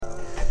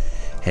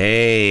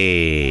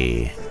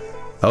Hey.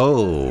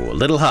 Oh, a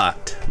little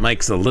hot.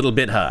 Mike's a little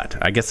bit hot.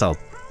 I guess I'll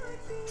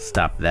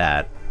stop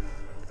that.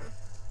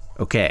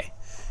 Okay.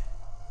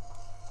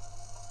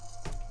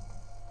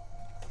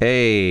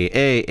 Hey.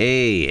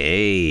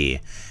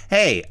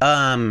 Hey,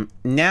 now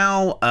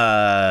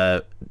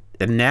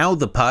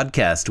the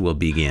podcast will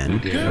begin.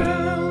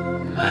 Girl,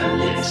 my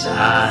lips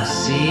are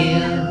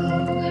sealed.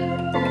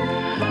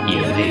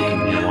 You make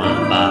me want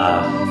to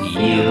barf.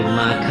 Yield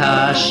my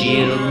car,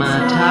 shield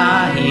my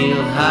tie,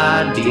 heel,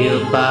 high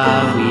deal,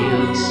 bar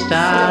wheel,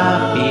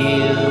 stop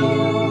you.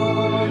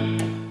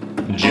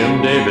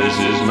 Jim Davis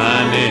is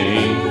my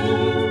name.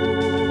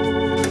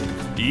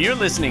 You're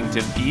listening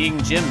to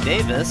Being Jim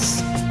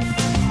Davis.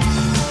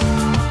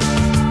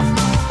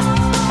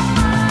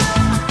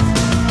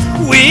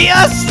 We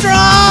are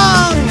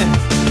strong!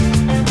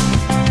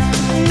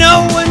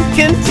 No one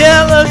can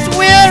tell us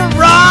we're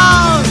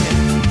wrong!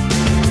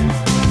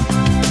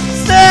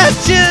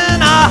 Searching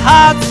our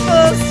hearts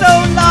for so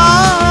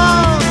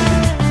long,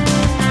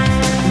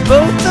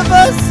 both of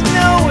us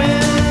knowing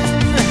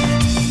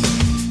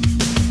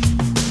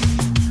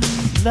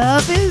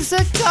love is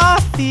a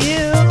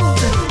Garfield.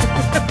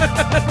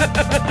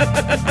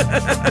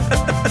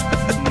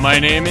 My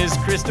name is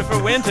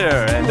Christopher Winter,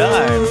 and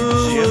I'm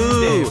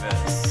Jim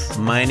Davis.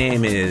 My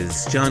name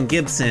is John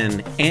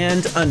Gibson,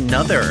 and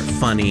another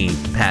funny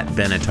Pat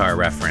Benatar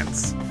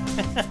reference.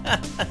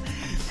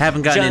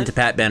 Haven't gotten into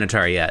Pat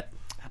Benatar yet.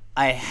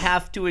 I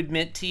have to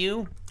admit to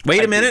you...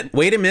 Wait a minute.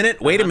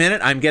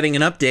 I'm getting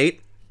an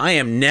update. I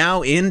am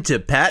now into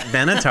Pat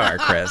Benatar,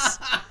 Chris.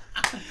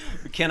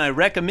 Can I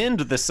recommend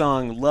the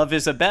song Love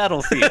is a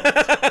Battlefield?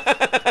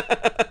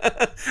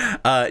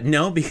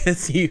 No,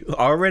 because you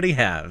already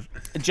have.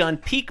 John,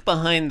 peek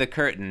behind the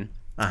curtain.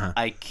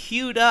 I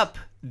queued up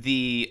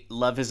the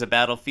Love is a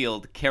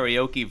Battlefield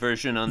karaoke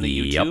version on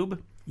the YouTube.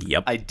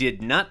 Yep. I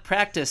did not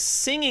practice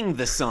singing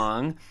the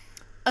song.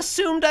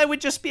 Assumed I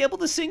would just be able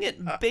to sing it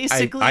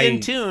basically in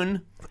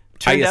tune.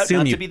 Turned out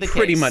not to be the case. I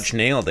assume you pretty much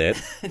nailed it.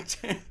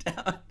 Turned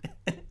out...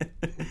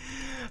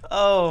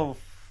 Oh,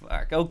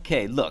 fuck.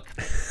 Okay, look.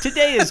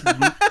 Today is...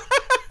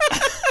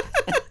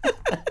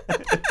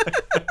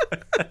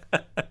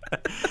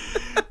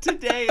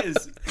 Today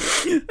is...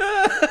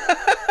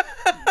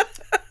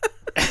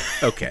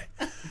 Okay.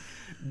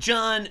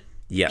 John,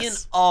 yes. In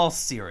all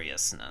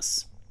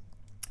seriousness,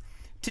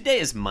 today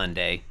is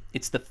Monday.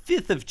 It's the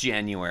 5th of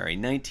January,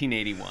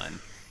 1981.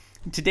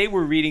 Today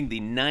we're reading the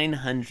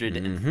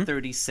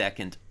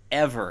 932nd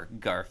ever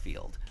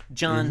Garfield.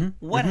 John,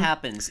 what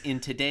happens in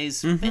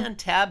today's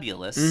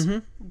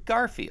fantabulous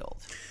Garfield?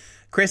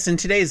 Chris, in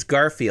today's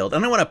Garfield,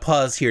 and I want to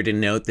pause here to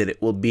note that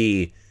it will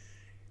be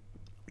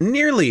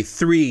nearly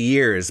 3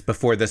 years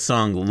before the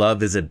song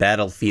Love is a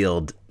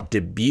Battlefield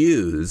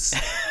debuts.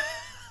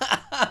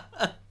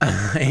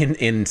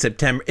 In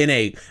September, in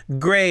a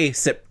gray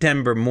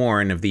September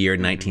morn of the year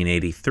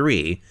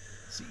 1983.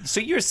 So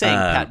you're saying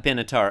Pat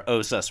Benatar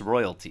owes us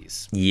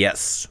royalties?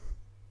 Yes.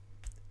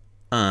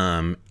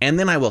 And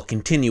then I will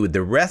continue with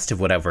the rest of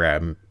whatever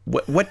I'm.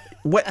 What?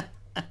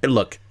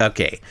 Look,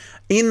 okay.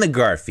 In the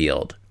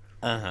Garfield.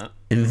 In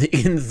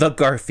the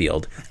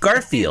Garfield.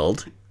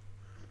 Garfield,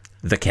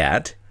 the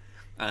cat,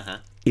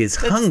 is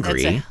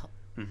hungry.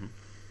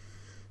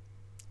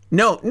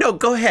 No,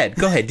 go ahead.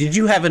 Did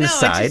you have an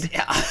aside?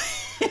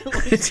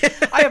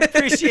 I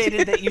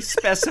appreciated that you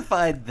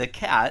specified the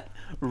cat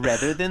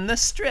rather than the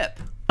strip.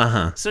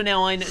 So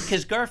now I know,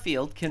 because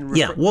Garfield can refer...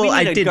 Yeah, well,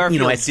 I did,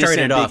 I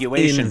started off in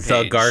page.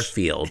 the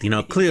Garfield.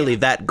 Clearly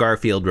that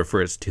Garfield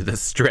refers to the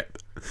strip.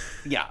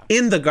 Yeah.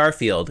 In the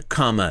Garfield,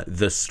 comma,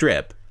 the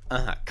strip.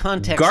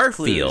 Context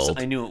Garfield,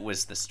 clues, I knew it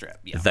was the strip.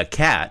 Yeah. The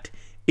cat,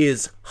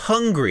 is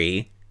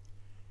hungry,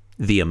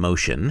 the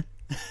emotion,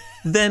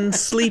 then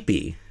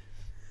sleepy.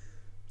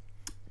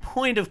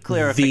 Point of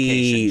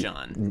clarification,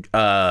 John.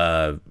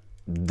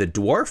 The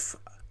dwarf?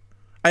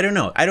 I don't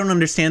know. I don't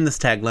understand this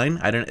tagline.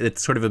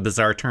 It's sort of a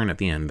bizarre turn at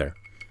the end there.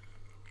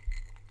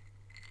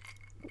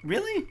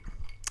 Really?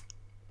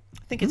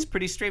 I think it's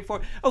pretty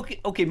straightforward.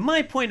 Okay.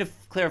 My point of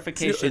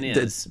clarification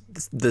is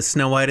the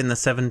Snow White and the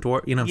Seven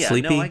Dwarfs.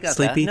 Sleepy. No, I got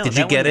Sleepy. That. No, Did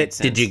you get it?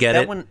 Did you get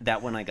it?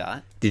 That one I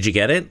got. Did you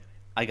get it?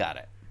 I got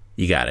it.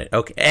 You got it.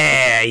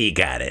 Okay. You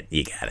got it.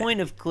 Point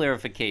of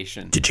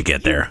clarification. Did you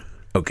get there?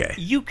 Okay.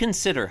 You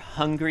consider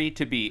hungry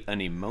to be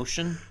an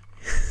emotion?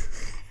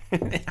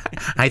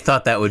 I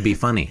thought that would be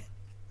funny.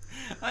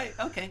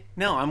 Okay.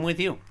 No, I'm with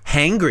you.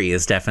 Hangry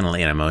is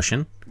definitely an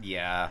emotion.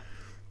 Yeah.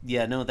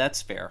 Yeah, no,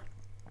 that's fair.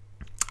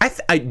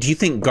 Do you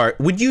think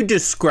would you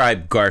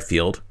describe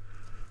Garfield,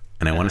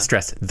 and I want to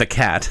stress the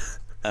cat,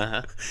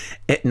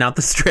 not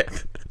the strip,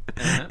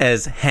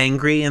 as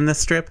hangry in the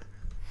strip?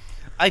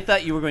 I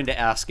thought you were going to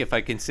ask if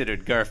I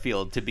considered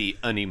Garfield to be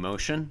an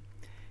emotion.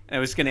 I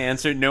was going to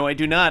answer, no, I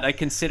do not. I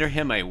consider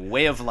him a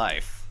way of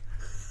life.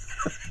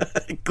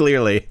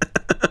 Clearly.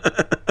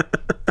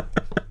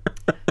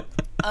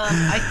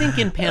 I think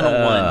in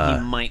panel one, he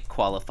might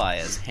qualify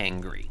as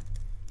hangry.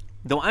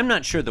 Though I'm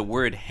not sure the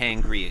word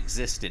hangry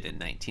existed in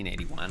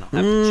 1981. I'll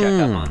have to check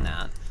up on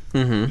that.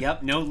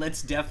 Yep, no,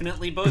 let's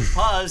definitely both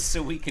pause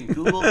so we can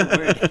Google the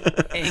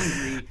word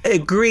angry.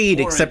 Agreed,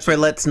 except for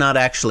origin. let's not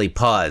actually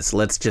pause.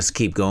 Let's just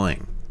keep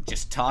going.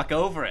 Just talk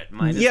over it.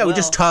 Might as Yeah, well. we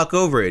just talk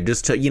over it.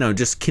 Just to,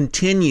 just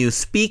continue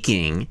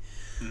speaking.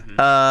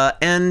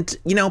 And,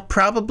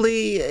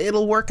 probably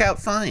it'll work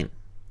out fine.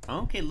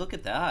 Okay, look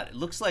at that. It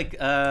looks like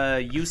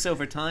use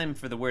over time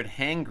for the word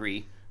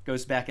hangry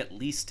goes back at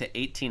least to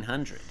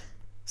 1800.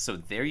 So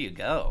there you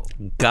go.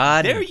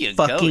 God There you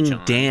go, fucking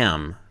John.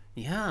 damn.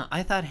 Yeah,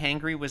 I thought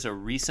hangry was a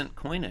recent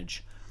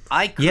coinage.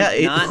 I could Yeah,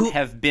 not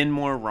have been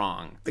more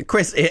wrong.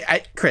 Chris,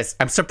 Chris,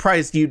 I'm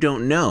surprised you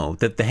don't know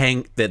that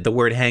that the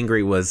word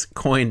hangry was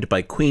coined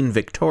by Queen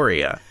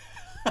Victoria.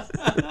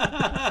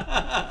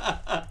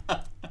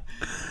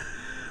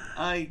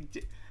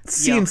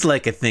 Seems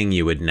like a thing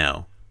you would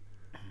know.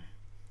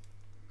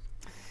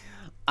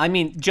 I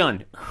mean,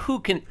 John, who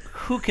can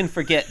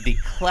forget the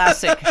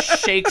classic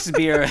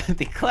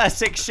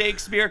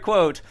Shakespeare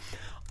quote,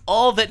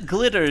 "All that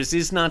glitters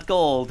is not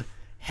gold,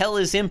 hell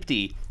is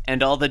empty,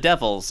 and all the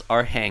devils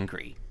are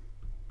hangry."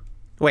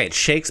 Wait,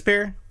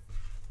 Shakespeare?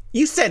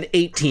 You said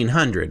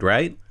 1800,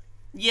 right?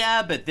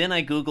 Yeah, but then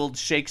I googled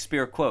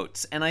Shakespeare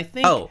quotes, and I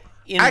think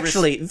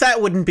actually,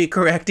 that wouldn't be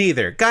correct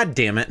either. God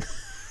damn it.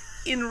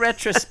 in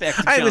retrospect,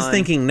 John, I was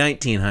thinking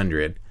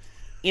 1900.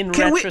 in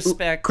Can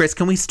retrospect, Chris,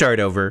 can we start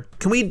over?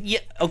 Can we? yeah,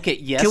 okay,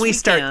 yes, Can we we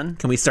start? can.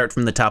 Can we start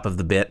from the top of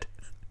the bit?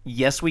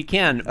 Yes, we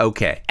can.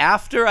 Okay.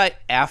 After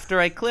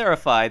I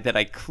clarify that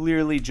I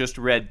clearly just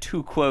read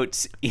two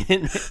quotes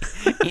in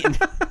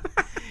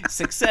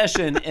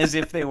succession as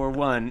if they were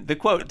one. The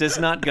quote does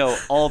not go,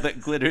 "All that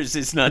glitters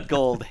is not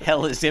gold,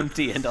 hell is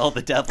empty, and all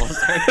the devils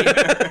are here."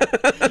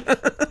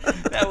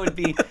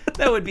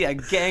 That would be a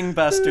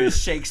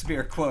gangbusters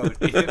Shakespeare quote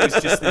if it was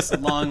just this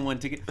long one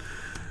to get.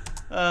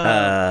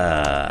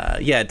 Yeah,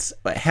 it's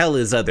hell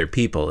is other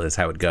people is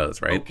how it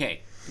goes, right?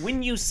 Okay.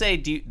 When you say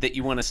that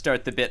you want to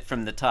start the bit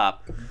from the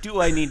top,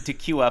 do I need to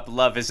cue up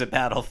Love is a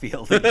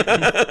Battlefield again?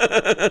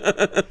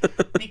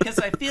 Because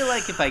I feel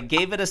like if I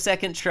gave it a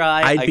second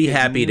try, I'd be could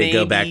happy to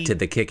go back maybe- to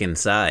the kick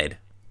inside.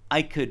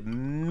 I could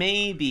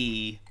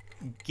maybe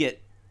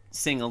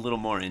sing a little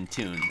more in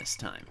tune this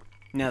time.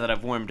 Now that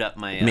I've warmed up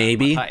my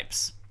Maybe. my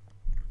pipes.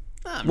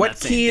 I'm What not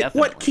saying key? definitely.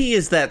 What key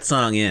is that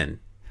song in?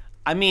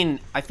 I mean,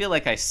 I feel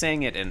like I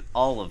sang it in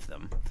all of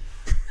them.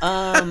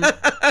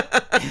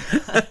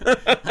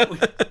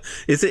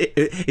 Is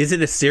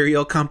it a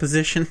serial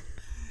composition?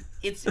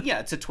 It's a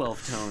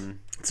 12-tone.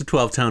 It's a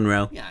 12-tone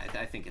row. Yeah,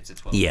 I think it's a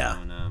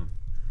 12-tone.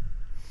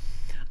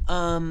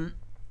 Yeah.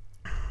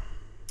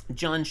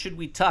 John, should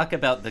we talk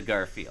about the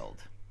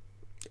Garfield?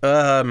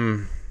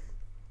 Oh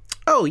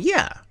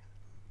yeah.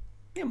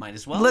 Yeah, might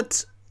as well.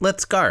 Let's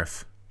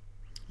garf.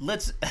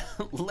 Let's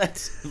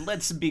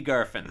be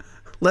garfing.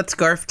 Let's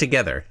garf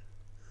together.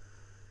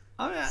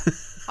 All right,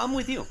 I'm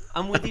with you.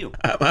 I'm with you.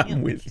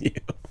 I'm with you.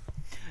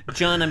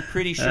 John, I'm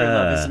pretty sure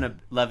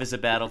Love is a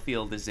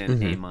Battlefield is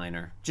in A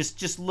minor.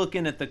 Just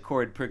looking at the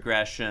chord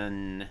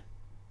progression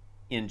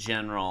in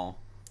general,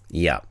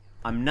 Yeah.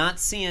 I'm not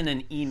seeing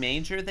an E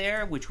major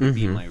there, which would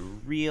be my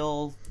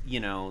real,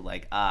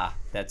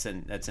 that's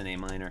an A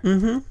minor.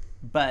 Mm-hmm.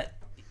 But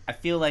I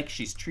feel like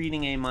she's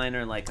treating A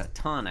minor like a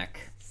tonic.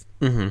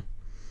 Mm-hmm.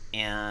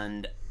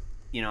 And,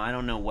 I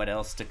don't know what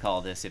else to call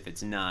this if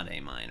it's not A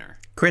minor.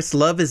 Chris,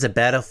 Love is a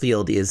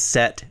Battlefield is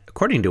set,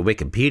 according to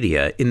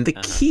Wikipedia, in the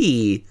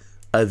key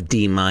of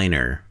D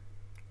minor.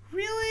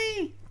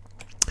 Really?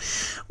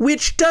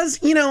 Which does,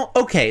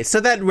 okay, so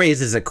that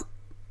raises a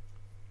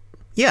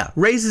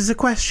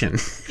question.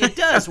 It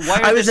does. Why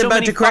are I was there so about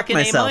many to correct fucking A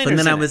myself, and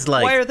minors then I in it? was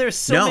like, why are there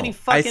so no, many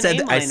fucking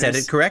A I said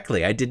minors? it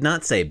correctly. I did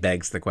not say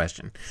begs the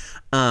question.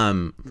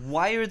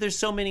 Why are there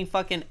so many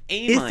fucking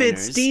A If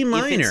minors? it's D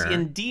minor- If it's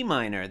in D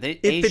minor, A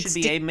If should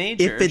be A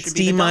major. If it's should be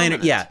D the minor,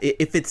 dominant.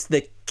 if it's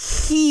the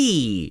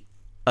key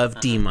of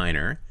D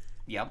minor,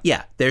 Yep.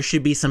 yeah, there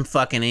should be some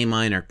fucking A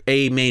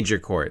major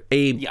chord,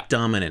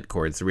 dominant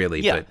chords, really.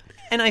 Yeah. But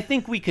And I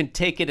think we can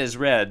take it as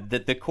read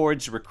that the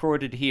chords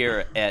recorded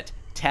here at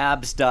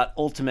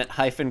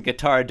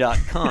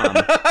tabs.ultimate-guitar.com.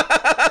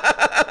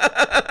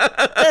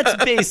 That's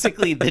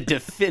basically the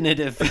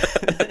definitive.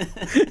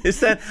 is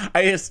that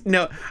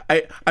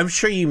I'm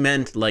sure you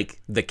meant like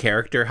the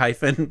character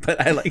hyphen, but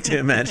I like to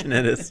imagine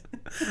it as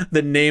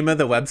the name of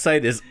the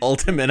website is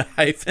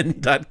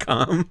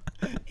ultimate-.com.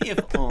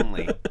 If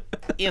only.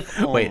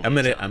 Wait, I'm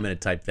gonna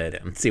type that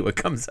in and see what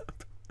comes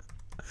up.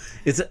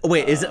 Is it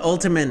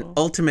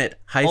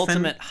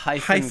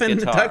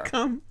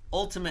ultimate-guitar.com?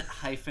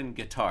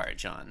 Ultimate-guitar,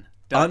 John.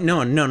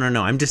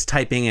 No. I'm just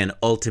typing in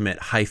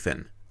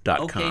ultimate-.com.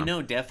 Okay,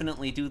 no,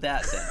 definitely do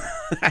that then.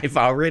 I've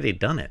already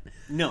done it.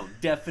 No,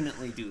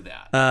 definitely do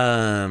that.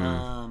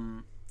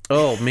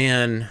 Oh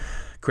man,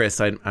 Chris,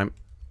 I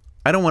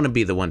don't want to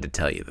be the one to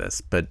tell you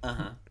this, but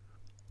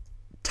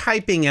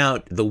typing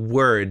out the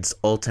words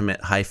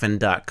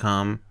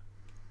ultimate-.com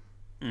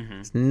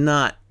is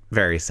not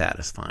very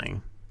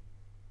satisfying.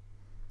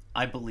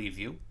 I believe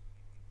you.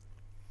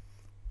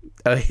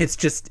 It's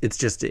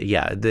just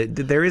yeah.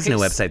 There is no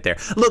website there.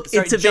 Look,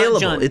 Sorry, it's available.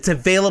 John. It's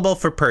available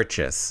for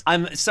purchase.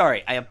 I'm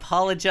sorry. I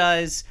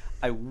apologize.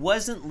 I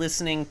wasn't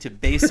listening to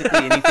basically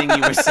anything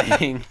you were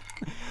saying.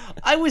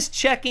 I was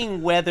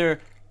checking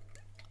whether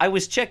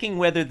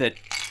the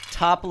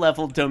top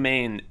level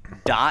domain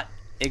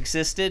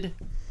existed,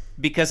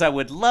 because I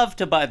would love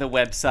to buy the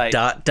website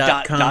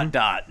 .com?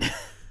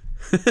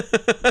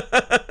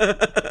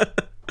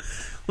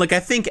 Like, I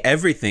think I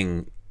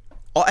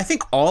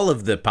think all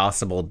of the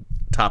possible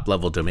top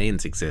level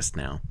domains exist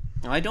now.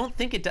 I don't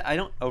think it.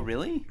 Oh,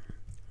 really?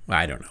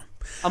 I don't know.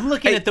 I'm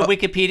looking at the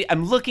Wikipedia.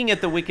 I'm looking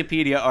at the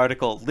Wikipedia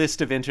article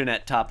list of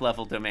internet top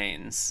level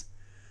domains,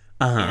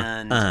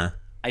 and I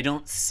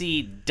don't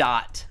see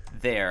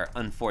there,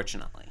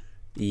 unfortunately.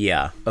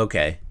 Yeah.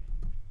 Okay.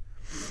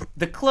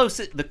 The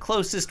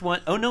closest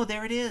one. Oh no,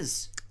 there it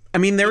is. I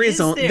mean, there is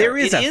there.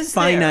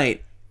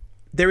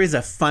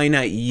 a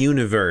finite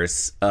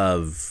universe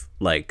of,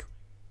 like,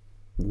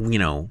 you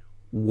know,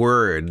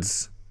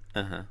 words.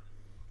 I'm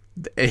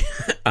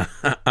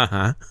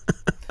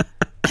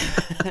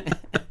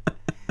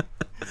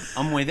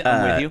with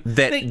you.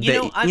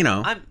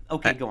 I'm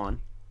okay. Go on.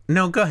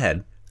 No, go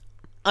ahead.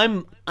 I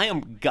am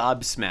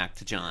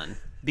gobsmacked, John,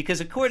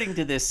 because according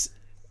to this,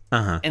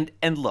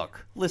 and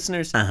look,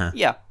 listeners,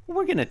 yeah,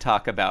 we're gonna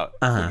talk about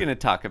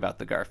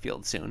the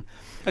Garfield soon.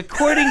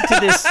 According to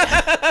this,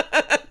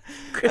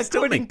 Chris,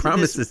 don't make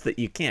promises that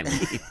you can't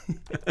keep.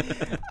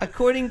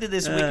 According to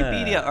this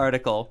Wikipedia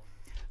article,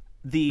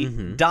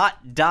 the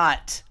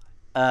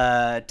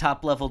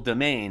top level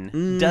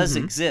domain does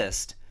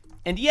exist,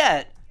 and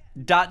yet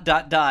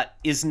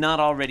is not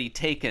already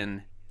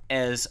taken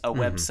as a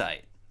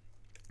website.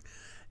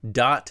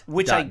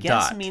 Which I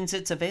guess means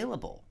it's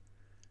available.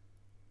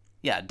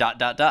 Yeah,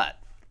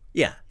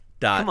 Yeah.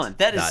 Come on,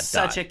 that is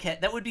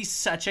that would be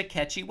such a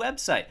catchy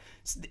website.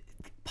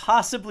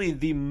 Possibly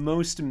the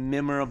most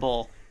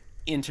memorable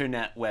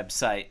internet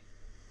website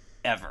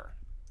ever.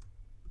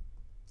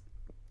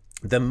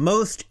 The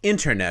most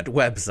internet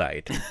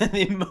website.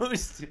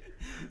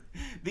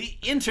 the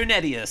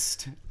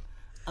internetiest.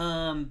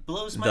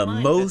 Blows my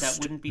mind that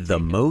wouldn't be the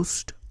taken.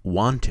 most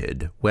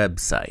wanted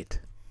website.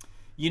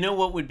 You know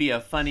what would be a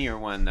funnier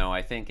one, though,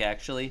 I think,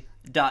 actually?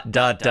 .net.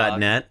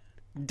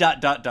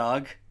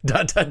 .dog.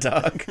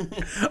 .dog.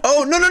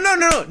 Oh,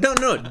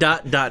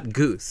 no.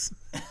 .goose.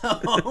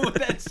 Oh,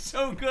 that's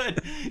so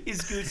good.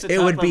 Is Goose a It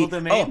top would level be.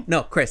 domain? Oh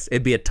no, Chris!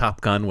 It'd be a Top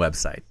Gun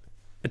website,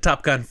 a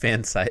Top Gun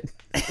fan site.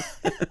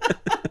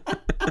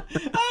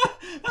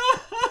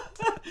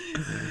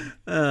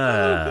 Oh,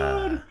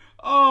 God.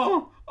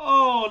 Oh,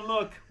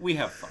 look, we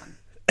have fun.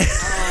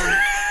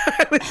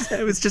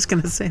 I was just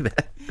gonna say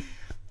that.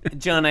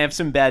 John, I have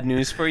some bad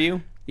news for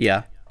you.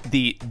 Yeah.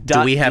 The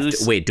Do we have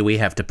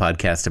to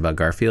podcast about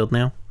Garfield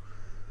now?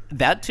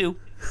 That too.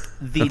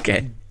 The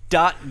Okay.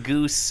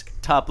 .goose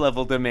top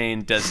level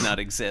domain does not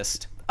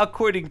exist,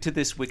 according to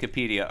this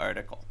Wikipedia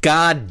article.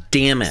 God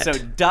damn it! So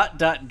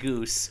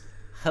 .goose,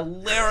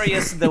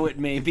 hilarious though it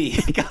may be.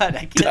 God,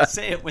 I can't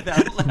say it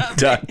without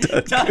laughing.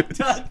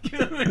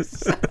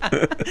 .goose.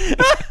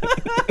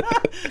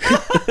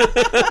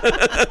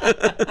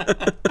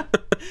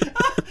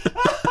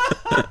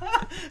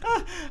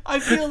 I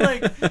feel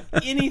like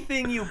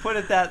anything you put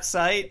at that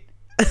site,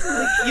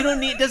 you don't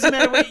need. Doesn't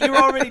matter what you're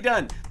already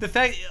done. The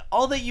fact,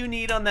 all that you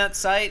need on that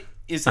site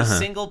is a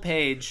single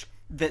page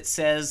that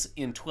says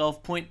in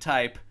 12-point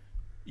type,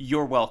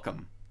 "You're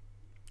welcome."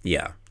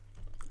 Yeah.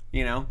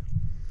 You know,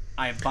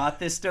 I bought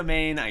this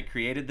domain. I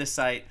created the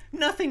site.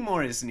 Nothing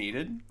more is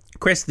needed.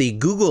 Chris, the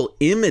Google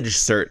image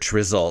search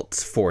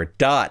results for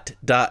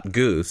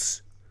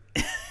 .goose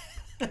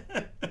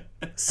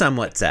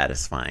somewhat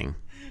satisfying.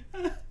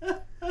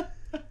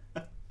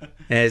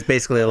 And it's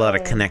basically a lot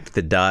of connect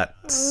the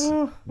dots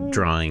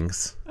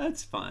drawings.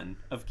 That's fun.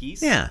 Of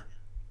geese? Yeah.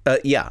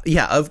 Of geese.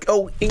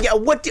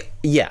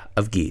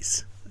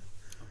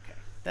 Okay.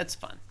 That's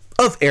fun.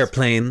 Of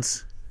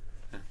airplanes.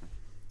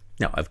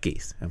 No, of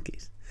geese.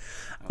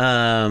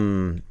 Da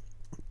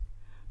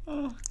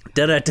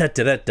da da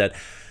da da.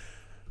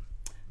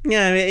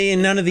 Yeah, I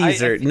mean, none of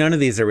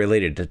these are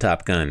related to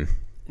Top Gun.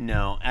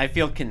 No, I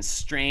feel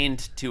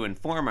constrained to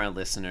inform our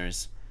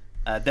listeners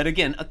that,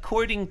 again,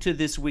 according to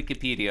this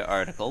Wikipedia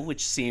article,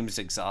 which seems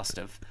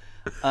exhaustive,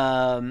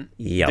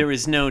 there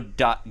is no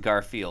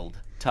 .garfield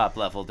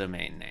top-level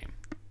domain name.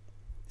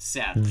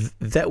 Sadly.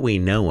 That we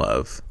know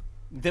of.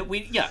 There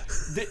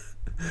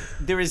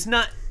is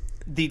not...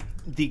 The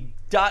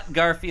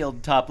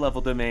 .garfield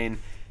top-level domain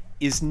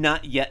is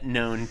not yet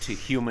known to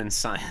human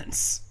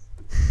science.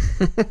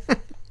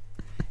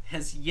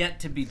 Has yet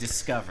to be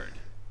discovered.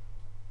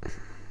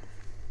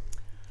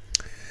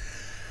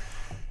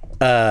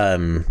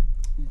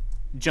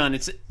 John,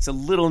 it's a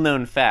little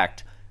known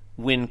fact.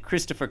 When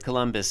Christopher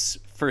Columbus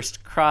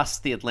first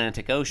crossed the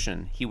Atlantic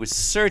Ocean, he was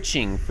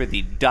searching for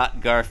the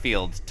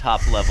 .garfield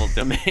top-level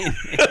domain.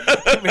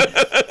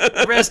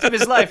 The rest of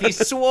his life, he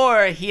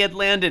swore he had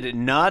landed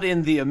not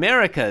in the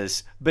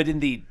Americas, but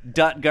in the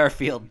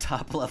 .garfield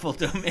top-level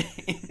domain.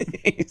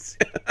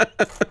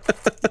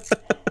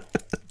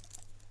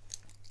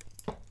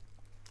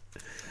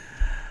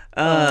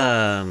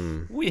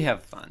 We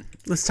have fun.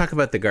 Let's talk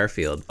about the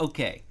Garfield.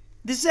 Okay.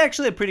 This is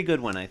actually a pretty good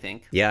one, I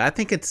think. Yeah, I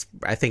think it's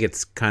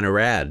kind of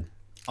rad.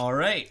 All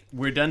right.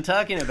 We're done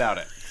talking about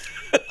it.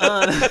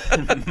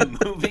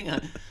 Moving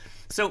on.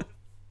 So,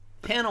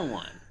 panel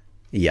 1.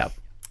 Yep.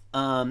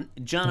 John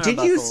Did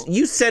Arbuckle.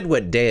 you said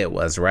what day it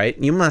was, right?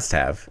 You must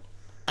have.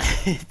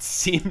 It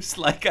seems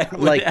like I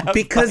would have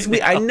because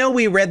by I now. know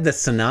we read the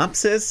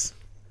synopsis.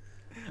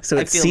 So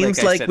I it feel seems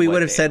like I like said we what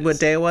would have day said it what is.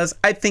 day it was.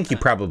 I think you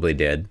probably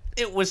did.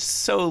 It was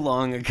so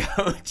long ago,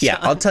 John. Yeah,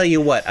 I'll tell you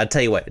what.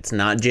 It's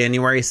not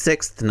January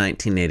 6th,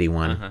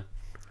 1981.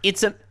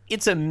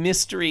 It's a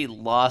mystery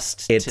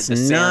lost It's to the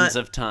sands not-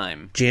 of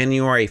time.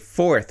 January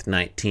 4th,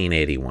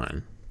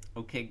 1981.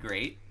 Okay,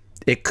 great.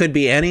 It could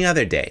be any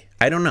other day.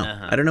 I don't know.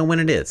 I don't know when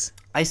it is.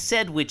 I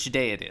said which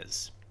day it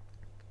is.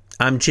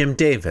 I'm Jim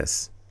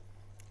Davis.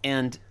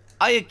 And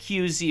I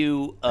accuse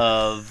you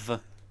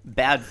of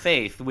bad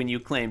faith when you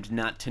claimed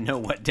not to know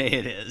what day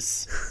it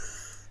is.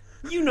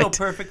 You know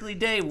perfectly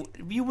what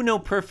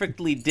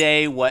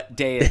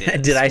day it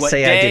is. Did I What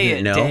say I day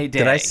didn't know? day.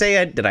 Did I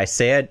say I did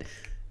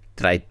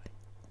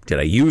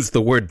I use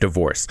the word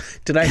divorce?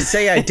 Did I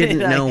say I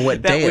didn't know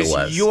what day it was?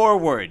 That was your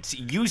words.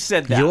 You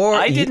said that.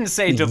 I didn't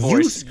say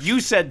divorce.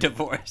 You said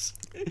divorce.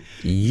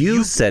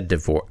 You said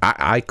divorce.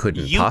 I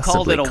couldn't You called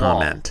possibly it a wall.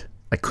 comment.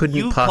 I couldn't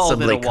You called it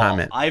possibly a wall.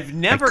 comment. I've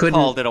never couldn't-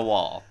 called it a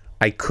wall.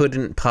 I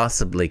couldn't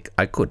possibly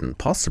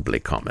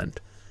comment.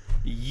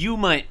 You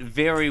might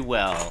very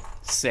well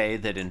say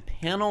that in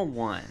panel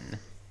 1,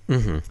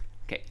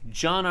 okay,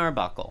 John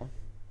Arbuckle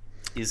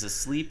is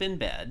asleep in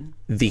bed.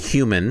 The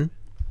human.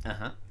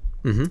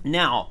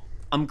 Now,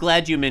 I'm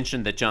glad you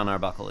mentioned that John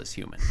Arbuckle is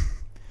human.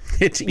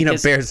 It's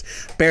Because-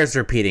 bears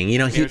repeating.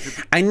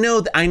 I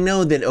know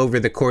that over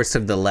the course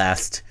of the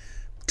last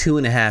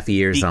 2.5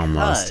 years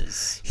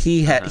almost, Because-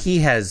 he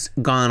has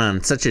gone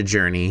on such a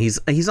journey.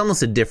 He's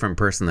almost a different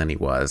person than he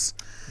was.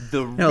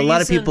 The A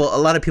lot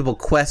of people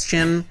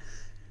question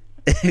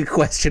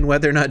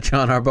whether or not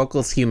John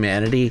Arbuckle's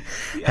humanity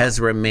has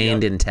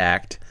remained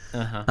intact.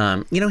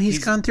 He's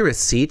gone through a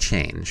sea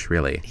change,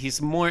 really.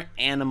 He's more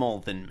animal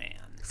than man.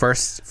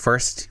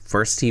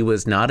 First he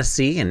was not a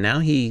sea, and now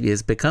he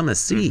has become a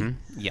sea.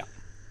 Yeah.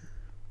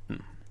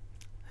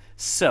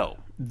 So,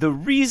 the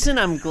reason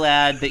I'm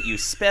glad that you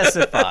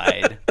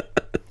specified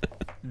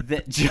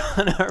that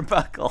John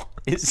Arbuckle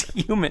is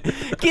human,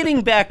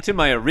 getting back to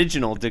my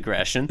original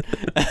digression,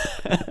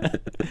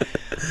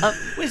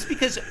 was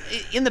because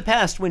in the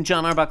past, when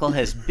John Arbuckle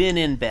has been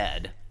in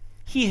bed,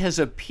 he has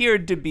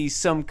appeared to be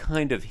some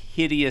kind of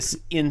hideous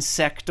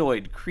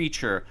insectoid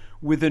creature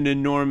with an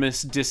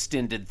enormous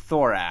distended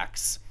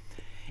thorax.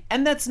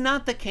 And that's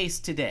not the case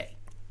today.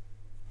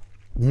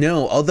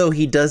 No, although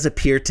he does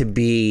appear to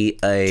be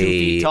 2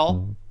 feet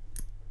tall.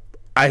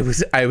 I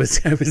was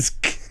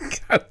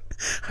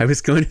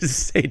going to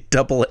say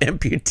double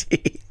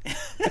amputee.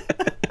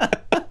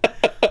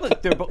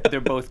 Look,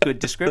 they're both good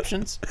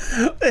descriptions.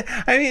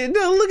 I mean,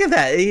 no, look at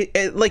that.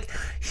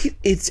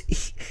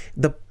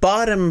 The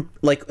bottom,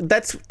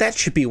 that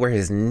should be where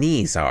his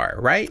knees are,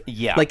 right?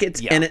 Yeah,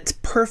 and it's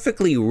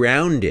perfectly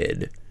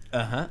rounded.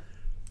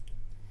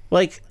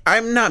 Like,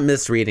 I'm not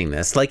misreading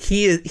this. Like,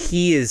 he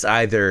is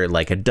either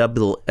like a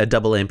double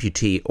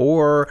amputee,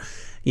 or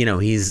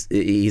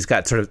he's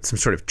got some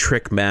sort of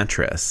trick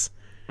mattress.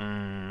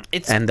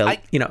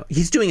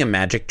 He's doing a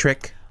magic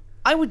trick.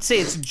 I would say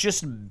it's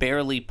just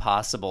barely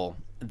possible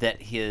that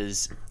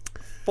his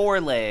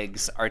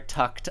forelegs are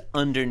tucked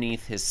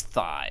underneath his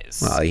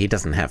thighs. Well, he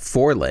doesn't have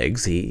 4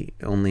 legs. He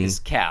only His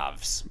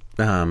calves.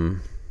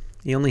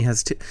 he only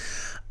has 2.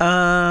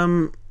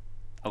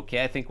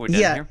 Okay, I think we're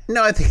done here.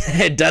 No, I think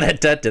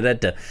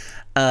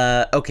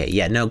okay,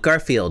 yeah, no,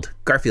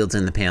 Garfield's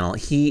in the panel.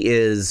 He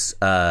is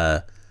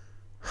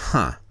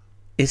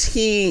Is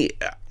he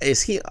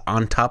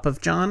on top of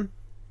John?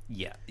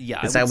 Yeah.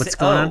 Is that what's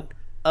going on?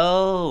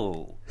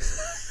 Oh.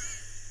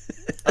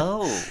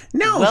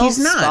 No, well he's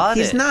not. Spotted.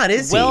 He's not,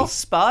 is he? Well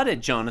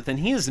spotted, Jonathan.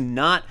 He is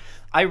not.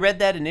 I read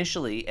that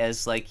initially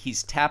as like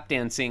he's tap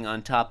dancing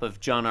on top of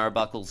John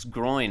Arbuckle's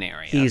groin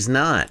area. He's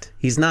not.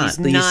 He's You not-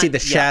 see the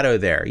shadow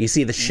there. You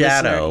see the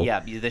shadow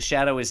Listener, the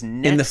shadow is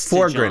next in the to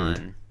foreground.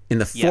 John. In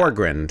the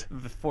foreground.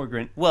 The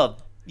foreground. Well,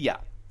 yeah.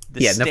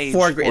 In the stage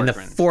foreground. In the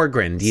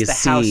foreground, you It's the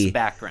see house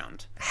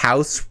background.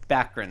 house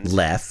Background.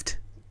 left.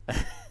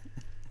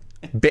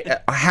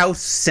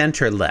 House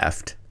center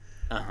left.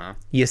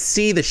 You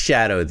see the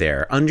shadow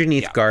there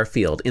underneath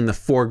Garfield in the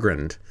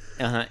foreground.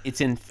 It's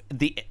in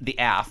the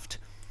aft.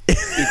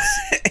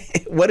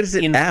 It's What is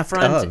it in aft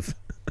front. of?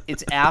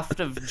 It's aft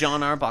of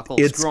John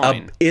Arbuckle's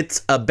groin.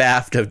 It's a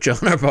baft of John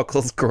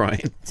Arbuckle's groin.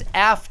 It's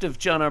aft of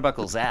John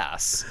Arbuckle's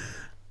ass.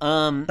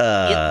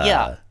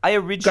 I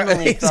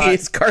originally thought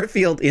Is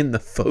Garfield in the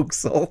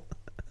forecastle?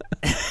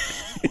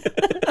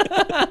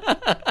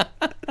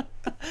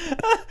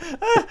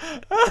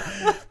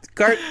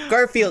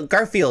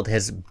 Garfield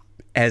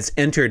has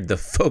entered the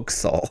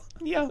forecastle.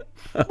 Yeah.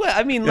 Well,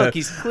 I mean, look,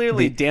 he's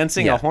clearly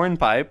dancing a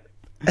hornpipe.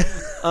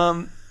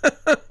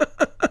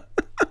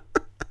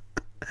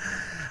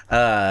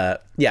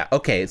 Yeah,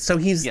 okay. So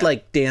he's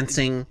like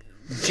dancing,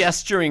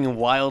 gesturing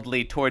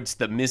wildly towards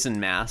the mizzen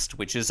mast,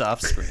 which is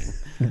off screen.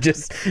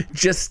 just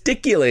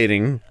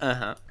gesticulating.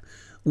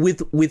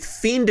 With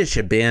fiendish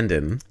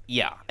abandon.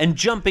 Yeah, and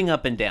jumping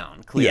up and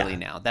down, clearly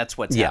now. That's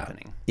what's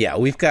happening. Yeah,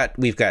 we've got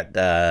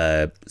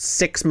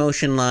 6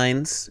 motion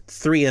lines,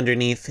 3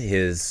 underneath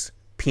his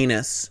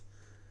penis.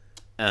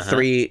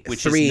 3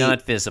 which is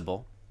not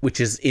visible. Which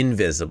is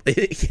invisible.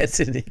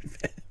 Yes,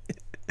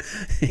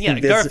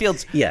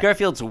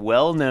 Garfield's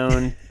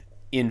well-known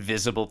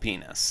invisible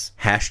penis.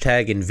 #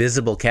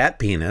 invisible cat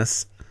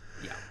penis.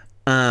 Yeah.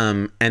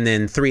 And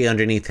then 3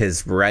 underneath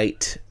his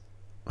right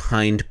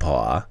hind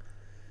paw.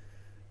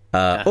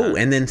 Oh,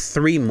 and then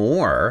 3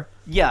 more.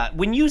 Yeah,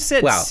 when you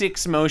said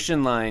 6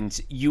 motion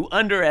lines, you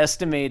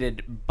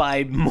underestimated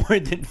by more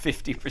than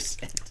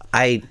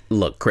 50%.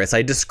 Look, Chris,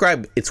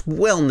 it's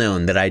well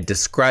known that I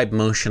describe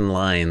motion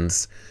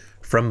lines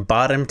from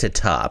bottom to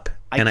top,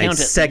 and I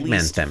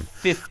segment them.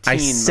 15 I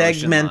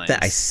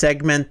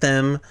segment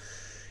them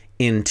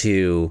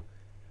into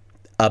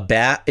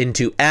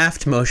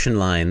aft motion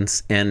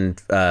lines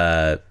and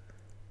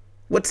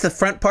what's the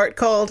front part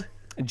called?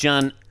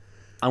 John,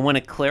 I want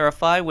to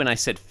clarify, when I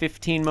said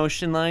 15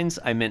 motion lines,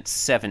 I meant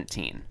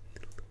 17.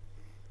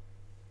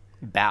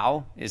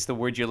 Bow is the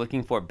word you're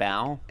looking for,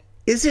 bow?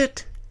 Is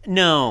it?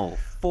 No,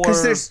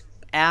 because there's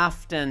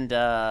aft and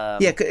bow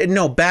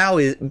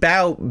is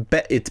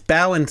it's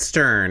bow and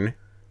stern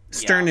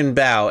and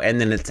bow, and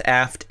then it's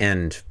aft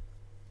and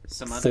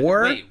some other.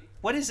 4. Wait,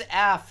 what is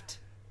aft?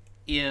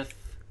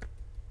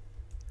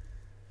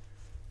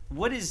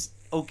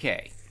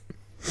 Okay?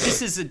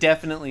 This is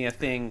definitely a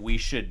thing we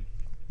should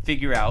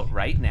figure out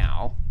right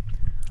now.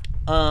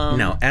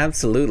 No,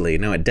 absolutely,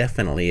 no, it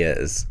definitely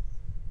is.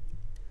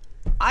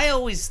 I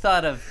always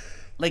thought of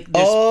there's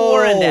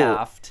fore and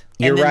aft.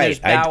 You're and then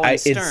right. Bow and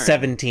stern. It's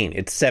 17.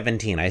 It's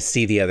 17. I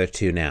see the other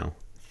 2 now.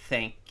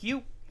 Thank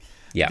you.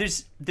 Yeah.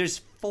 There's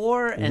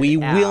fore and aft. We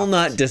will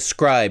not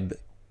describe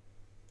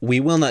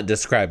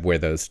where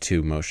those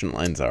 2 motion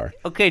lines are.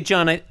 Okay,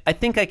 John, I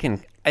think I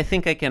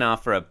can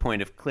offer a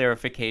point of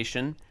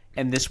clarification,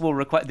 and this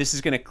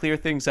is going to clear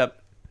things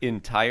up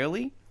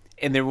entirely,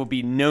 and there will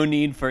be no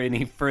need for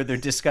any further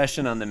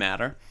discussion on the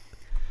matter.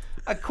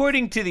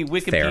 According to the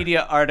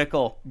Wikipedia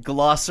article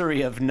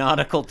Glossary of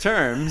Nautical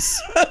Terms,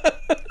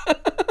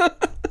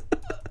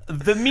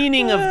 the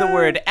meaning of the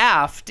word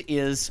aft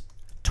is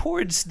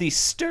towards the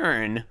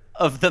stern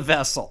of the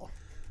vessel.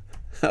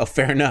 Oh,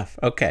 fair enough.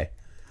 Okay.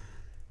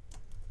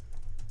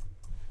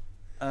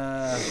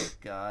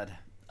 God.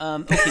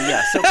 Okay,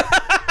 yeah, so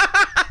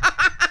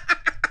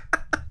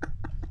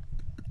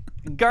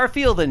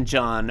Garfield and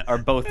John are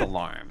both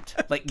alarmed.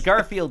 Like,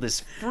 Garfield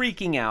is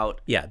freaking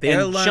out. Yeah, they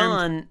are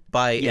alarmed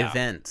by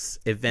events.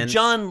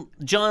 John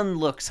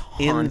looks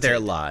haunted. In their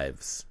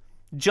lives.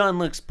 John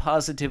looks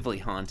positively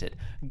haunted.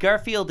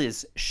 Garfield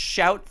is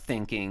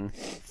shout-thinking,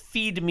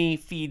 feed me,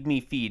 feed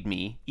me, feed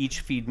me, each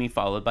feed me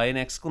followed by an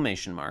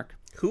exclamation mark.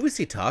 Who is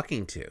he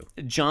talking to?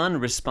 John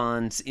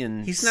responds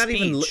in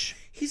speech.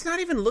 He's not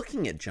even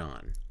looking at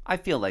John. I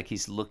feel like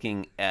he's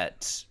looking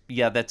at...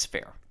 Yeah, that's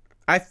fair.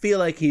 I feel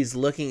like he's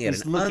looking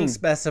at an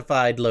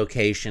unspecified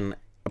location,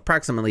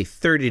 approximately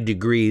 30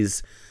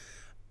 degrees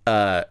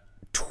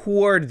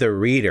toward the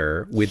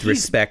reader with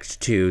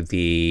respect to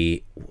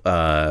the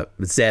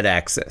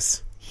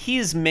Z-axis.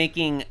 He's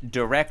making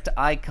direct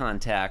eye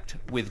contact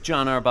with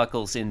John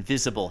Arbuckle's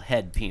invisible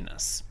head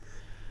penis.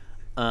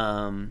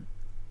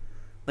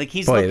 Like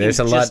he's looking there's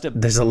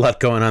a lot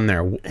going on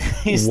there.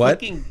 He's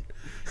looking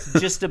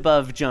just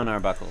above John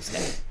Arbuckle's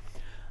head.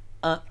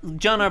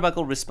 John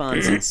Arbuckle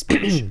responds in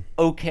speech,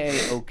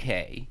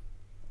 okay.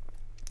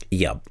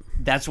 Yep.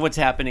 That's what's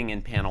happening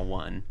in panel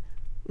 1.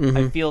 Mm-hmm.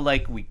 I feel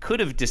like we could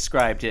have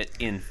described it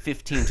in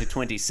 15 to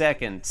 20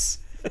 seconds,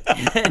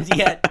 and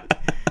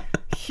yet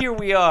here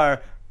we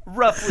are,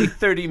 roughly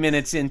 30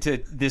 minutes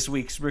into this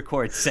week's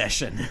record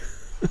session.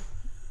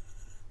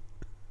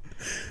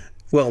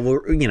 Well,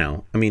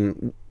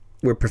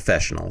 we're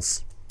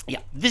professionals.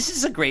 Yeah, this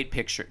is a great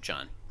picture,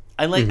 John.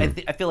 I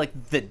feel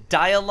like the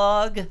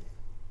dialogue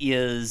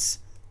is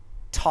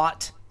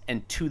taut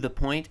and to the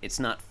point. It's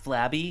not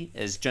flabby,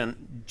 as Jim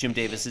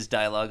Davis's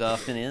dialogue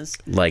often is.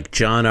 Like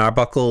John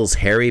Arbuckle's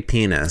hairy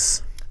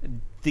penis.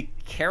 The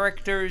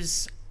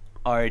characters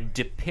are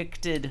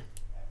depicted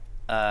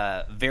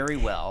very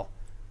well.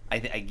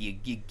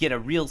 You get a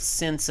real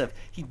sense of...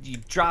 He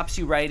drops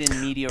you right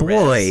in media res.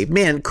 Boy,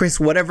 man, Chris,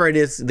 whatever it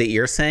is that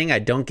you're saying, I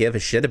don't give a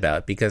shit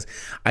about, because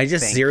I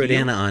just zeroed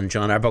in on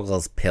John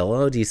Arbuckle's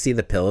pillow. Do you see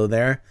the pillow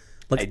there?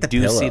 Look at the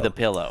pillow. I do see the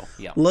pillow,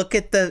 yeah. Look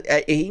at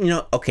the...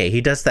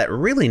 he does that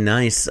really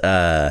nice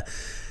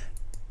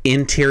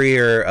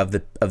interior of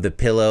the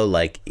pillow,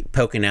 like,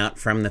 poking out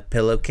from the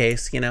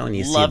pillowcase, and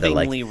you see the,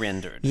 like... Lovingly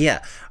rendered.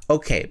 Yeah,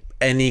 okay.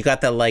 And you got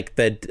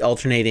the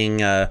alternating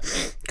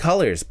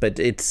colors, but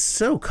it's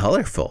so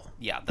colorful.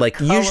 Yeah,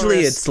 usually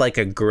it's like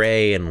a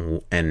gray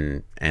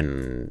and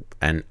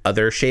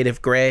other shade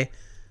of gray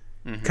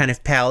kind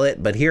of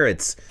palette, but here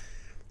it's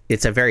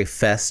a very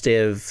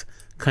festive,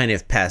 kind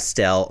of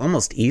pastel,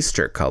 almost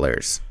Easter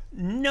colors.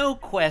 No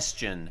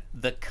question,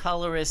 the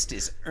colorist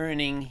is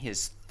earning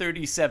his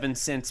 37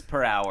 cents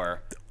per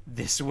hour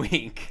this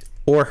week.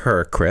 Or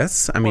her,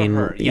 Chris. I mean,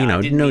 her. Yeah,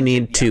 I didn't no mean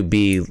need to- to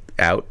be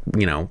out,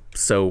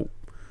 so...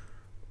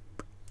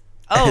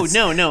 Oh,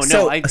 no.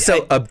 So I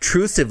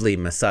obtrusively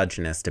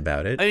misogynist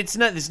about it. It's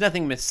not. There's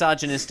nothing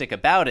misogynistic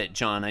about it,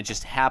 John. I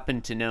just happen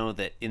to know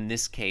that in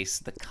this case,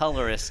 the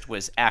colorist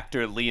was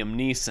actor Liam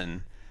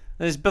Neeson.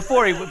 This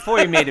before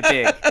he made it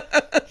big.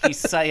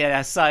 He had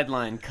a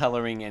sideline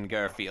coloring in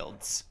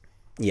Garfield's.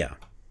 Yeah.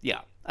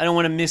 Yeah, I don't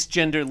want to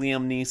misgender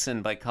Liam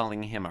Neeson by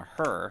calling him a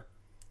her.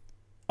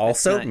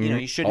 Also, not-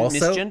 you shouldn't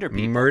misgender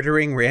people.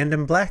 Murdering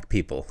random black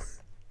people.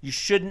 You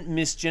shouldn't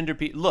misgender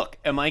people. Look,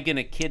 am I going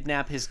to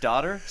kidnap his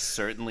daughter?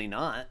 Certainly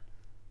not.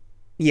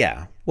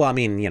 Yeah. Well, I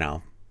mean,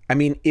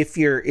 if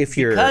you're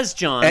Because,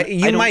 John,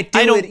 you I don't- might do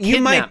I don't it. You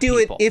might kidnap do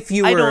people. it if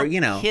you I were,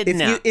 don't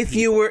kidnap if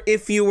you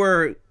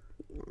were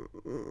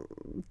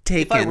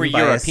taken If I were by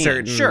European, a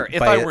certain. sure. If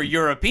by I a- were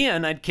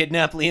European, I'd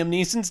kidnap Liam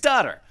Neeson's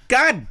daughter.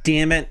 God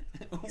damn it!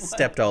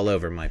 Stepped all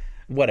over my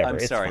whatever. I'm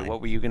it's sorry. fine. What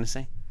were you going to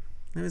say?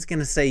 I was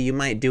gonna say you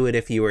might do it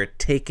if you were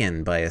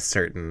taken by a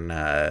certain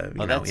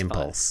that's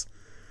impulse.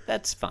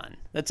 That's fun.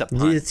 That's a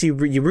pun.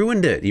 You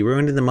ruined it. You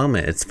ruined the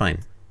moment. It's fine.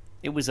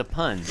 It was a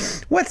pun.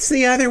 What's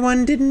the other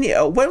one?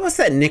 What was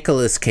that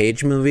Nicolas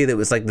Cage movie that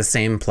was like the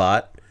same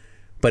plot,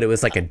 but it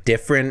was like a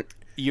different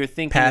You're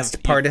thinking past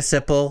of,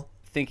 participle?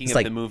 thinking It's of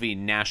like- the movie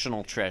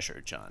National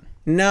Treasure, John.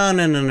 No.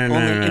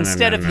 Only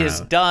instead of no. his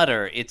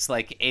daughter, it's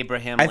like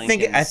Abraham I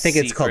Lincoln's think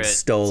it's called secret-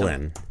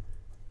 Stolen.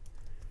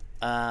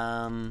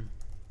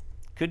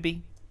 Could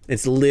be.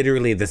 It's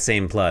literally the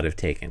same plot of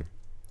Taken.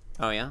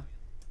 Oh yeah.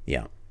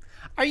 Yeah.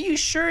 Are you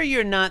sure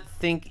you're not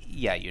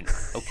Yeah, you're not.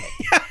 Okay.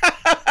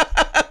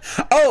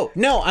 Oh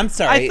no, I'm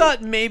sorry. I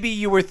thought maybe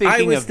you were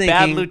thinking was of Bad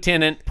thinking-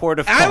 Lieutenant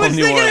Portofino, I was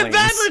New thinking Orleans. of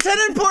Bad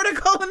Lieutenant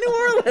Portico in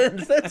New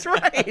Orleans. That's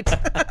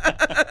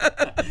right.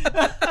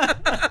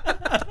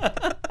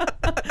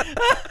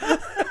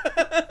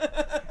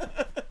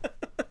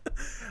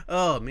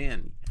 Oh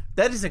man,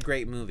 that is a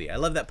great movie. I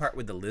love that part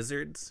with the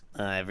lizards.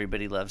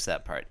 Everybody loves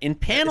that part. In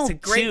panel It's a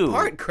great 2,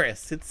 part,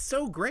 Chris. It's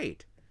so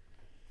great.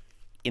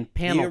 in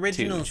panel The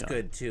original's 2, John,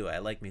 good too. I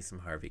like me some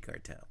Harvey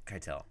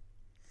Keitel.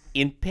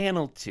 in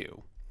panel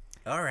 2,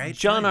 All right,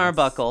 John fine.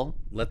 Arbuckle,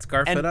 Let's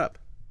garf and- it up.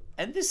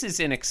 and this is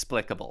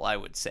inexplicable, I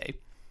would say.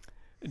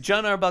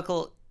 John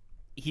Arbuckle,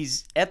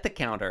 he's at the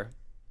counter.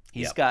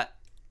 He's Yep. got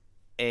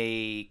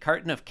a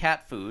carton of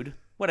cat food,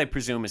 what I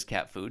presume is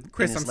cat food. in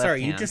Chris, his I'm left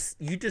sorry. hand.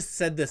 You just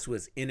said this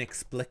was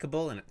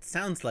inexplicable, and it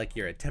sounds like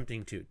you're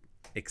attempting to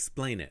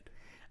explain it.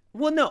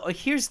 Well, no,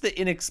 here's the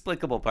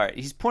inexplicable part.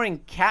 He's pouring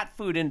cat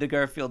food into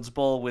Garfield's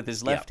bowl with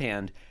his left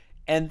hand,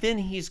 and then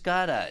he's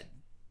got a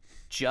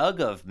jug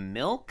of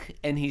milk,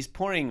 and he's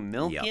pouring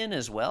milk Yep. in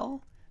as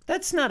well?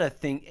 That's not a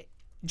thing.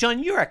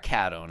 John, you're a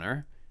cat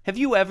owner. Have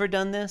you ever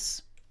done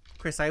this?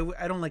 Chris, I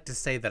don't like to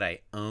say that I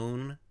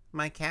own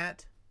my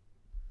cat.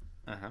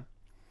 Uh-huh.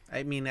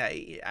 I mean,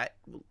 I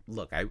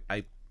look,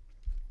 I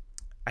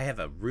have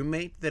a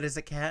roommate that is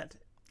a cat.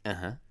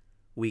 Uh-huh.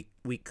 We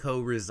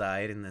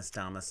co-reside in this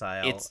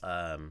domicile. It's-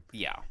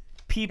 Yeah.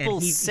 People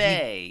And he-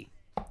 say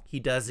he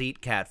does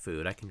eat cat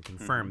food. I can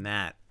confirm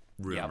that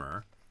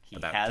rumor he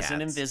about has cats.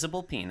 an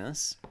invisible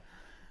penis.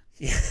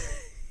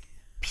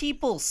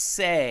 People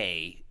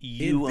say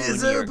you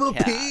Invisible own your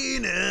cat.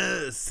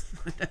 penis.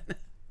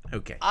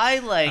 Okay. I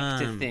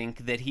like to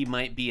think that he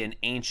might be an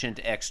ancient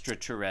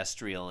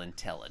extraterrestrial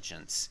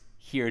intelligence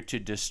here to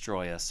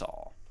destroy us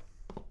all.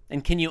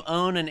 And can you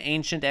own an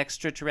ancient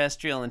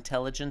extraterrestrial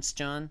intelligence,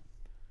 John?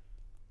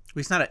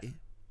 He's not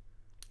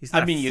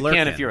I mean, you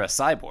can if flurkin. you're a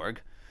cyborg.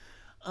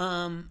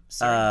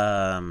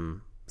 Sorry.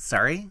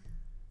 Sorry?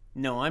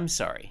 No, I'm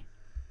sorry.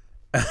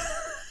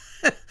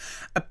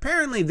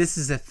 Apparently this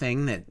is a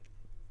thing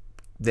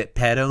that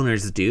pet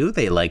owners do.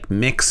 They like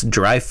mix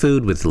dry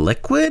food with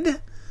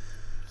liquid.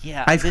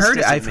 Yeah, I've this heard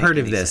doesn't make of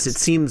any this. sense. It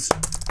seems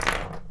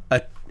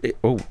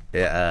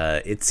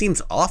it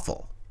seems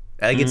awful.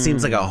 Like it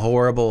seems like a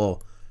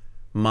horrible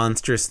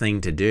monstrous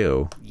thing to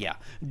do. Yeah.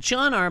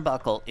 John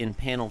Arbuckle in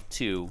panel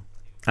 2.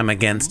 I'm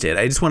against it.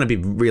 I just want to be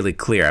really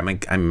clear. I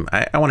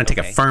want to take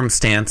a Okay. firm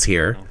stance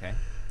here. Okay.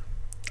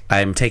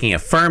 I'm taking a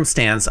firm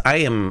stance. I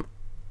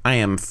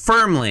am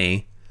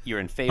firmly You're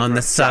in favor On the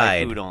of dry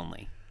side. food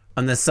only.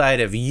 on the side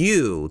of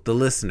you, the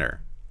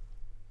listener.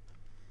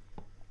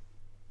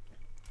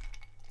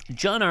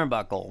 John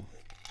Arbuckle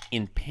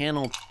in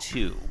panel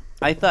 2.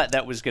 I thought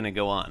that was going to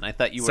go on. I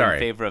thought you were Sorry. in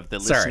favor of the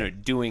Sorry. listener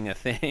doing a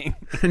thing.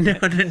 no,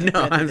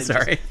 I'm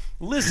sorry.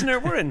 Listener,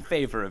 we're in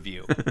favor of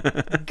you.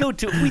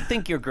 We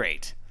think you're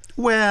great.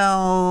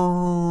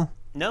 Well,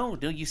 No,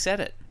 you said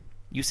it.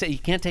 You said you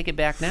can't take it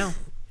back now.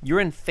 You're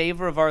in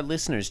favor of our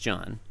listeners,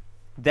 John.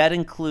 That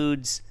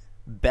includes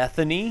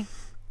Bethany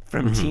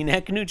from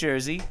Teaneck, New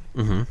Jersey,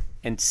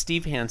 and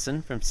Steve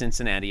Hansen from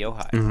Cincinnati,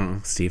 Ohio.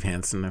 Steve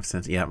Hansen of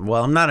sense. Yeah.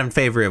 Well, I'm not in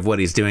favor of what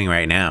he's doing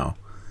right now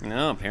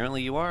No,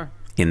 apparently you are.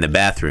 in the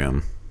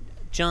bathroom.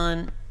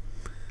 John,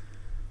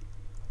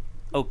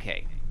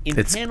 okay.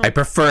 I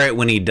prefer it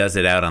when he does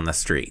it out on the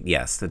street.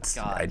 Yes, that's.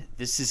 God,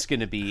 this is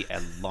going to be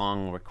a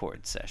long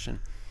record session.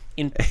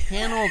 In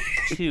panel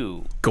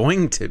 2,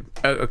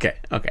 okay.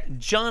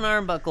 John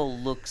Arbuckle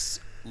looks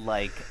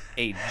like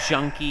a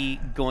junkie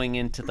going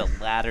into the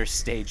latter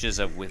stages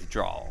of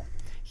withdrawal.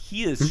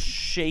 He is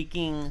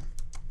shaking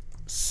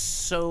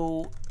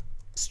so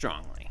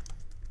strongly.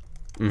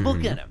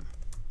 Look at him.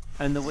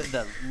 And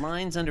the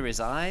lines under his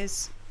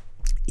eyes.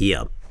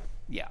 Yep.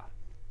 Yeah.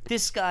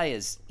 This guy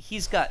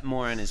he's got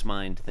more on his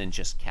mind than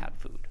just cat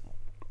food.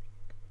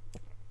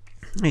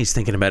 He's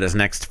thinking about his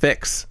next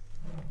fix.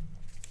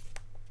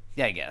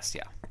 Yeah, I guess,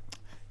 yeah.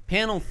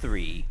 Panel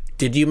 3.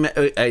 Did you...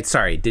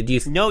 did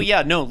you... No,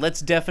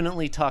 let's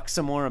definitely talk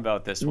some more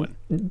about this one.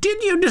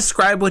 Did you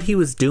describe what he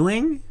was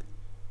doing?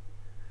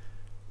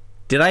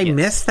 Did I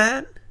miss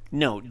that?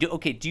 No. Do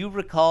you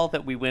recall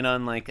that we went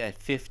on like a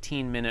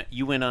 15-minute...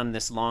 You went on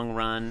this long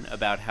run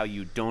about how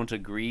you don't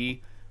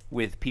agree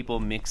with people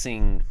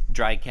mixing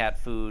dry cat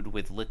food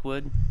with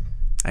liquid?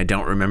 I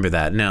don't remember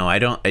that. No, I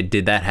don't...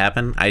 Did that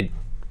happen? Wow.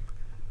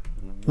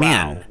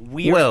 Man,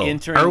 we are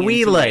entering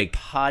into like a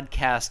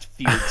podcast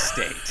fugue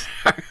state.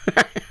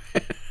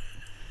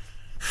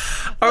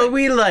 Are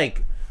we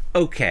like...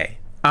 Okay,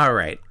 all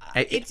right.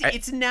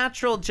 It's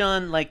natural,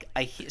 John. Like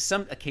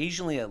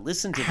occasionally I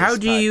listen to this How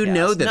do you podcast.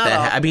 know that Not that...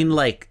 often. I mean,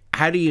 like,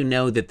 how do you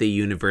know that the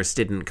universe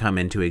didn't come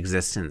into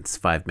existence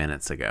 5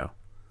 minutes ago?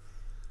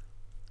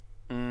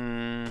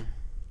 I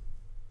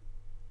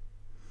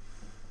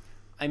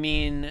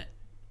mean,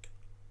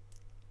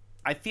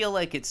 I feel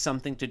like it's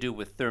something to do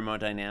with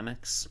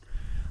thermodynamics.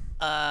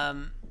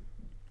 That's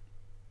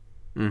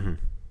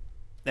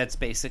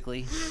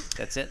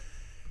it.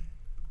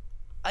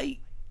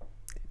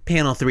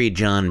 Panel 3,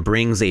 John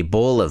brings a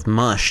bowl of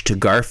mush to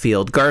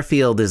Garfield.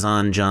 Garfield is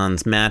on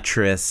John's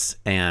mattress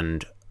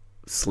and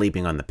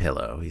sleeping on the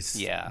pillow. He's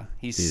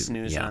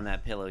snoozing on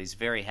that pillow. He's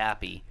very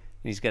happy.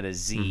 He's got a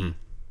Z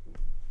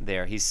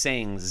there. He's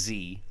saying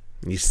Z.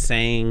 He's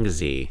saying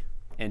Z.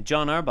 And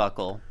John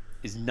Arbuckle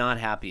is not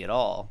happy at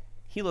all.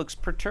 He looks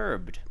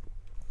perturbed.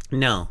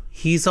 No,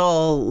 he's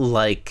all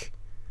like,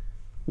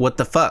 what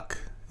the fuck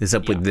is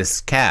up with this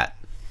cat?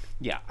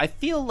 Yeah, I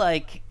feel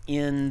like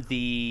in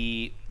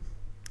the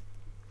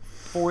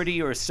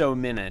 40 or so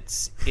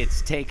minutes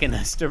it's taken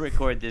us to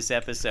record this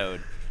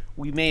episode,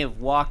 we may have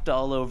walked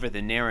all over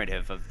the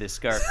narrative of this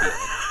Garfield.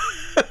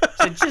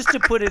 So just to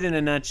put it in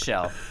a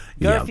nutshell,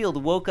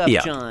 Garfield woke up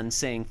John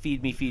saying,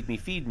 "Feed me, feed me,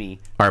 feed me."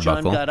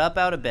 Arbuckle. John got up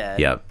out of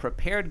bed,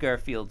 prepared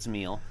Garfield's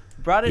meal,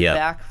 brought it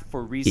back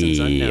for reasons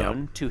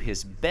unknown to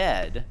his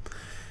bed,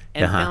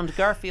 and found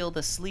Garfield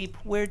asleep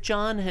where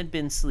John had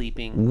been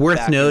sleeping.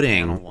 Worth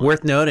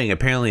noting,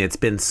 apparently it's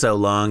been so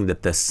long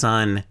that the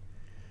sun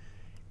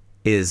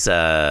is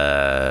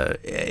has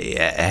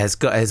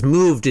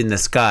moved in the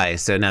sky,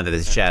 so now that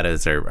the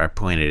shadows are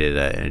pointed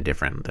at a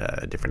different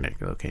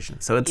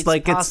location. So it's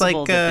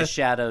possible that the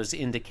shadows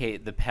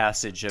indicate the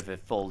passage of a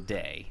full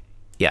day.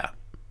 Yeah.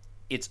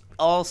 It's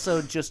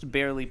also just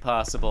barely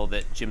possible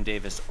that Jim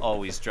Davis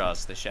always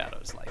draws the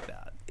shadows like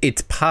that.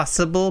 It's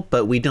possible,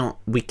 but we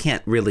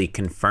can't really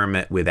confirm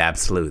it with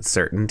absolute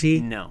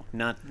certainty. No,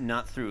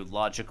 not through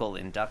logical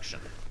induction,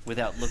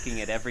 without looking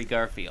at every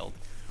Garfield,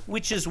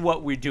 which is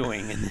what we're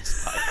doing in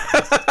this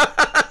podcast.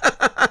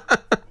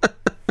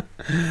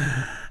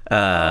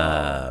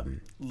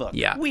 Look,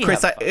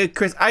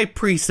 Chris, I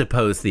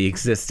presuppose the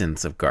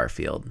existence of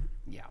Garfield.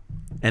 Yeah.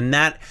 And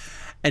that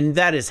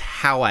is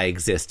how I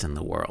exist in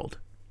the world.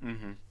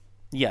 Mm-hmm.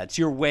 Yeah, it's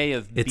your way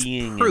of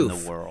being proof.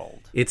 In the world.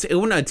 It's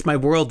my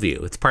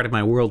worldview. It's part of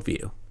my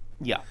worldview.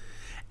 Yeah.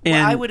 And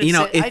well, I would have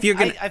said, if you're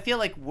gonna, I feel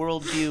like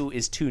worldview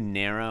is too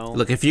narrow.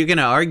 Look, if you're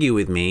gonna argue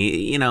with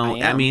me,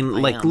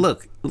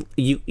 look,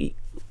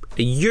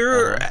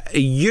 you're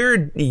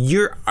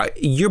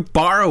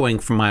borrowing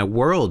from my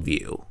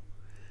worldview.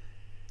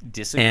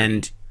 Disagree.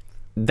 And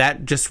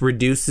that just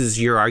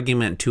reduces your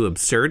argument to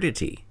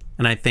absurdity.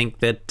 And I think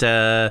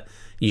that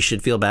you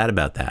should feel bad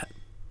about that.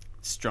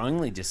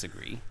 Strongly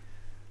disagree.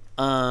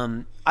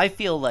 I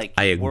feel like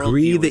I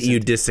agree that you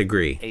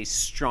disagree. A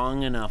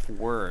strong enough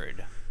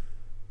word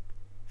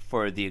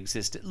for the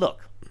existence.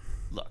 Look,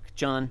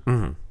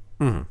 John.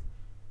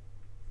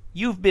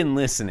 You've been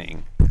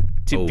listening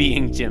to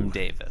Being Jim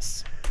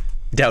Davis.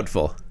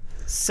 Doubtful.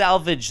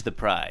 Salvage the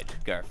pride,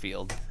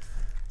 Garfield.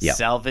 Yep.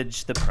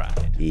 Salvage the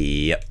pride.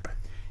 Yep.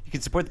 You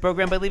can support the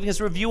program by leaving us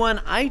a review on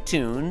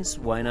iTunes.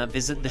 Why not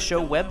visit the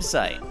show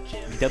website,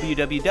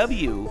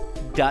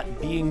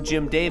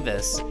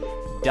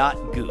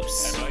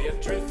 www.beingjimdavis.goose.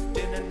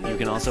 You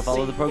can also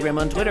follow the program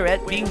on Twitter at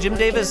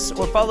BeingJimDavis,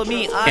 or follow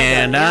me.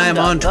 I'm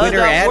on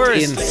Twitter at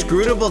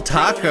Inscrutable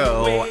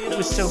Taco. It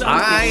was so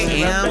I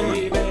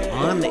am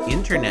on the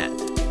internet.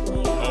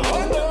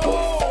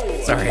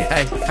 Sorry,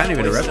 I kind of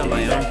interrupted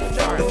my own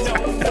guitar.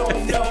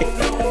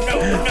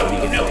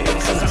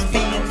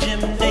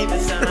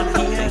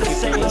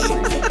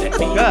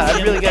 God,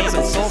 I really got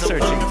some soul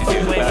searching to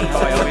do about how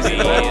I always do.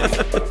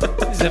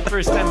 This is the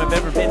first time I've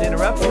ever been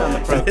interrupted on the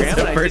program,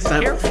 and I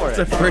didn't care for it.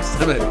 It's the first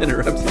time I've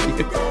interrupted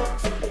you.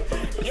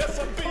 Yes,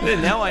 I'm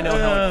Now I know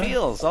how it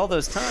feels. All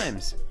those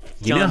times.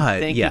 You John, know how-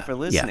 thank yeah, you for yeah.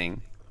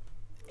 listening.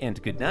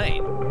 And good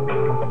night.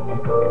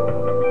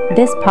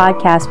 This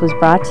podcast was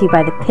brought to you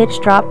by the Pitch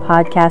Drop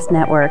Podcast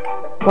Network.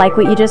 Like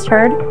what you just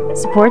heard?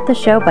 Support the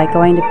show by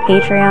going to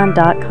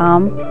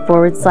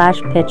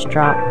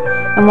patreon.com/pitchdrop.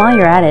 And while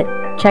you're at it,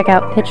 check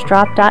out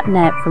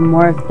pitchdrop.net for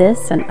more of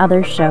this and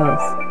other shows.